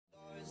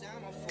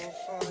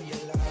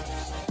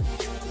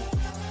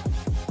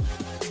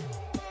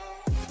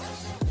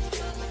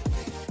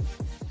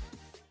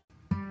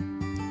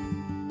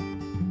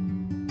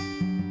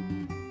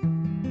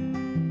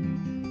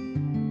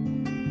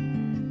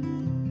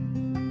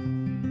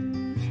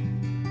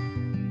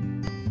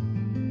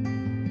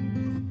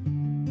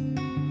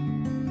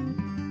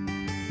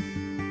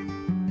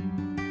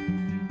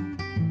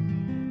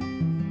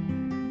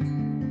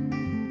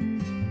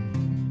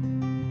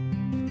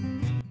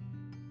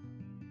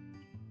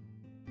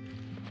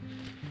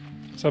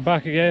So I'm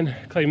back again,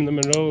 climbing the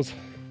Munros,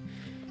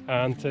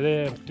 and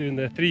today I'm doing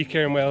the 3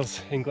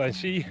 Cairnwells in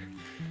Glenshee,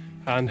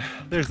 and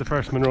there's the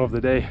first Munro of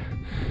the day.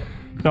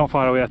 Not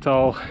far away at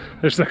all.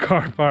 There's the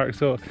car park,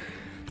 so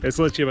it's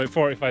literally about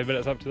 45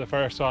 minutes up to the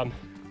first one.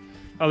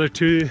 Other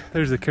two,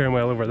 there's the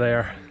Cairnwell over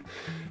there,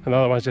 and the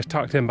other one's just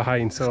tucked in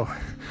behind, so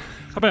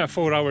about a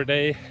 4-hour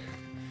day.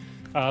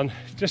 And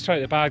just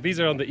trying to bag, these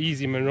are on the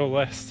easy Munro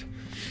list,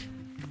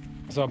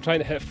 so I'm trying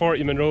to hit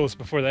 40 Munros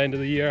before the end of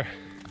the year.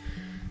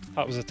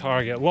 That was the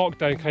target.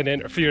 Lockdown kind of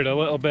interfered a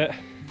little bit,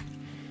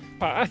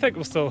 but I think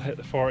we'll still hit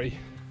the 40.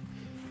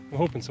 I'm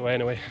hoping so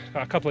anyway.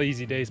 Got a couple of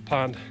easy days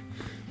planned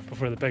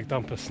before the big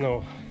dump of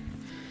snow.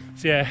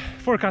 So yeah,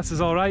 forecast is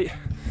alright.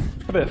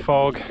 A bit of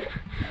fog,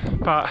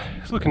 but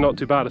it's looking not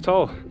too bad at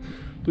all.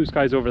 Blue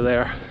skies over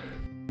there.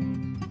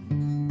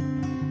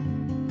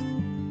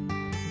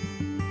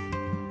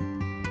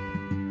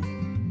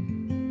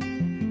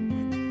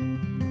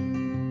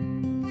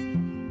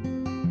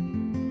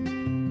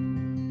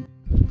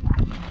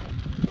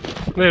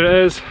 There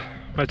it is,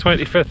 my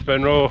 25th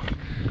Munro,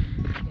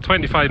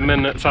 25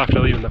 minutes after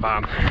leaving the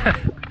van.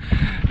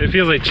 It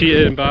feels like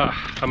cheating, but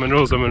a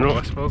Munro's a Munro,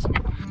 I suppose.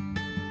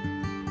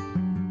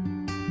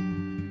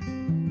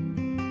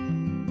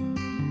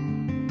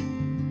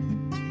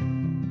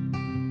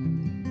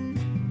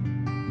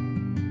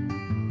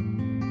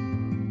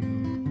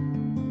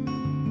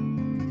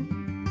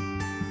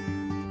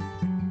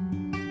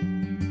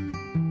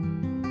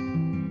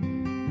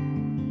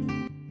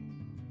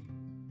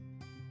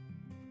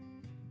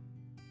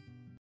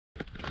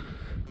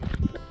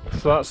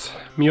 So that's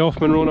me off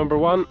Munro number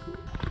 1,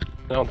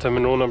 and on to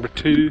Munro number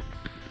 2,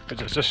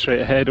 which is just straight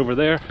ahead over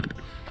there.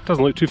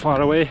 Doesn't look too far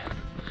away.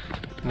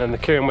 And then the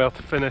Cairnwell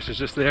to finish is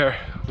just there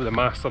with a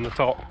mast on the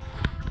top.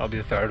 That'll be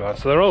the third one.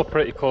 So they're all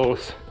pretty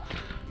close.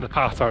 The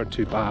paths aren't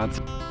too bad.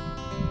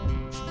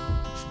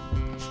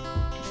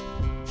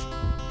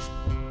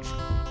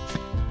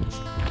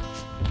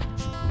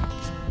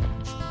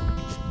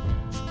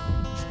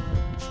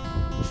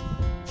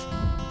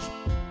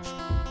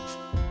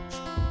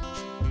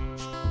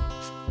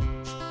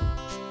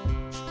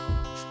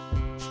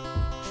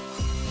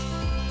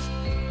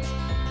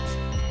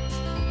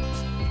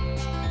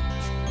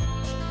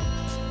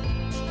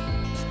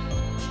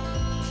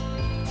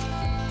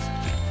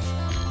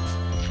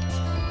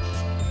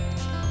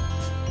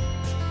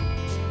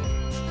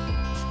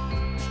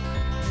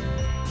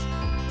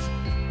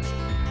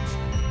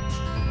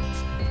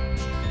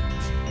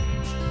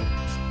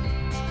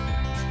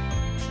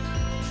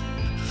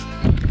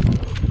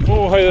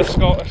 Oh, how the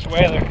Scottish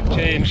weather can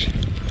change.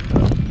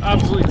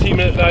 Absolutely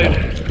teaming it down.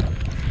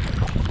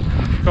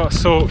 Got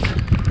soaked.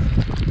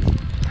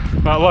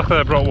 But luckily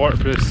I brought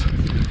waterproofs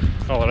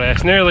and all the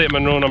rest. Nearly at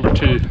Munro number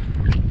 2.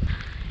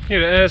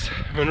 Here it is,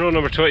 Munro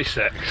number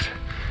 26.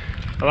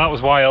 Well, that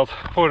was wild.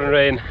 Pouring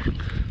rain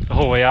the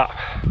whole way up.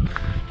 A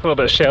little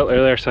bit of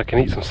shelter there so I can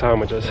eat some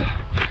sandwiches.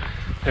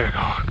 There we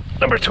go.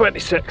 Number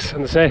 26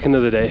 and the second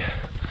of the day.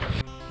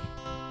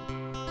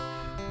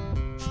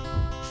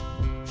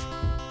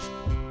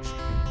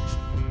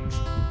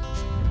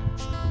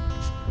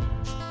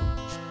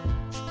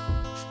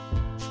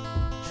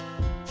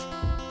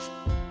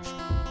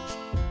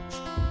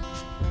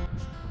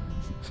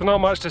 So not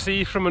much to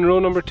see from Munro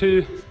number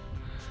 2.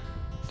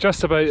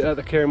 Just about at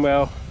the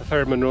Cairnwell, the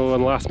third Munro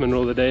and last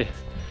Munro of the day.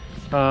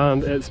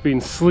 And it's been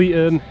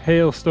sleeting,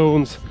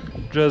 hailstones,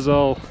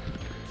 drizzle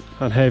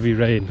and heavy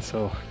rain.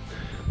 So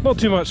not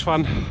too much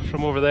fun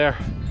from over there.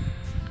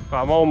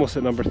 But I'm almost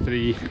at number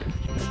 3.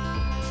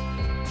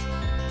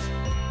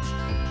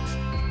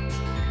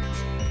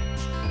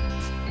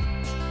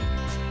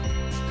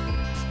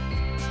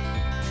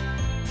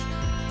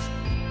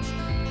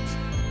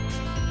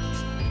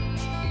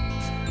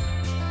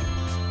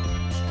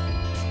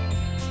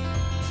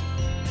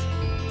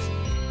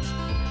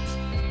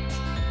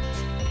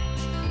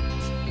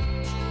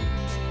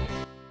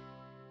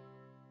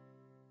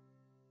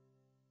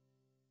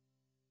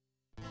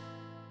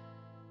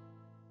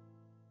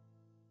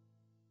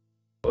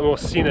 The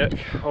most scenic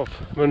of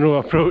Munro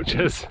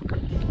approaches.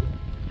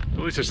 At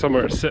least there's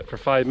somewhere to sit for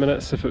 5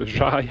 minutes if it was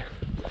dry.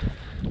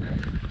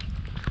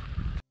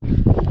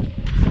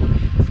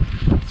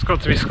 It's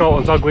got to be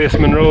Scotland's ugliest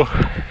Munro,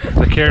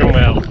 the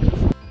Cairnwell.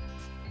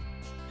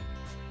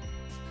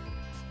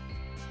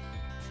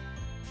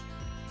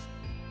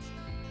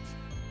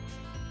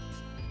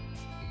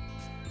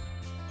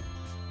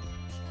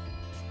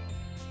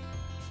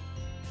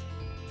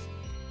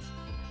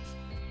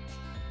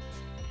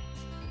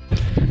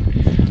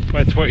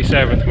 My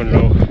 27th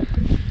Munro.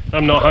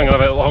 I'm not hanging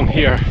about long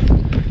here.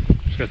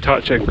 Just gonna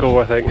touch it and go,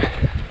 I think.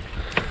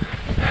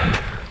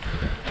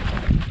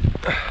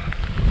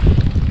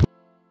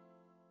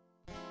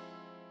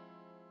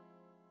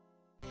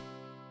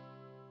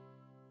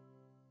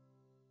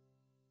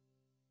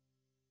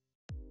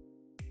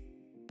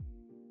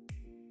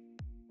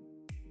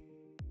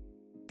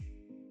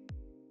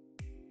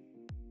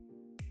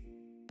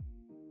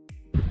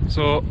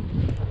 So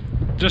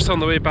just on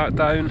the way back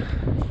down,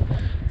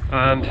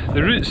 and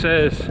the route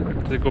says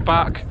to go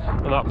back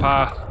on that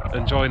path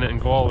and join it and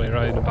go all the way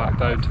around and back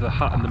down to the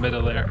hut in the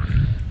middle there.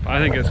 But I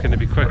think it's going to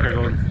be quicker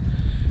going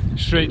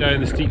straight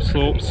down the steep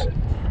slopes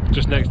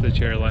just next to the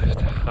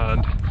chairlift,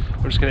 and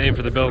we're just going to aim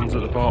for the buildings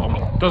at the bottom.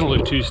 It doesn't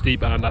look too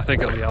steep and I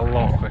think it'll be a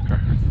lot quicker.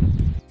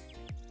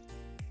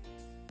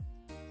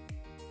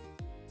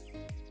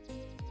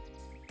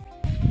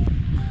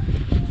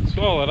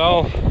 So all in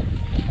all,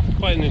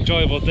 quite an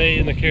enjoyable day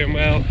in the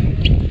Cairnwell.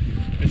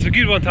 It's a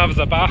good one to have as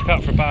a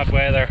backup for bad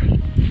weather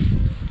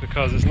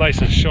because it's nice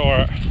and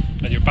short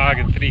and you're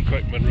bagging 3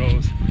 quick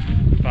Munros.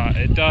 But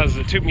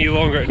it took me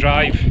longer to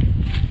drive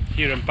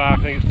here and back.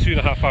 I think it's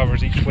 2.5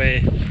 hours each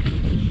way,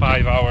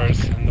 5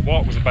 hours, and the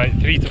walk was about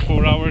 3 to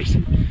 4 hours.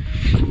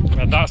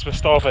 And that's with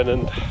stopping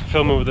and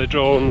filming with the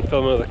drone,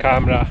 filming with the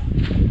camera,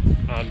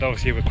 and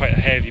obviously with quite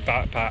a heavy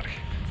backpack.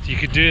 So you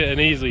could do it in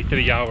easily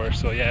 3 hours,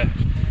 so yeah.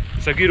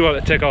 It's a good one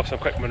to tick off some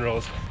quick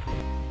Munros.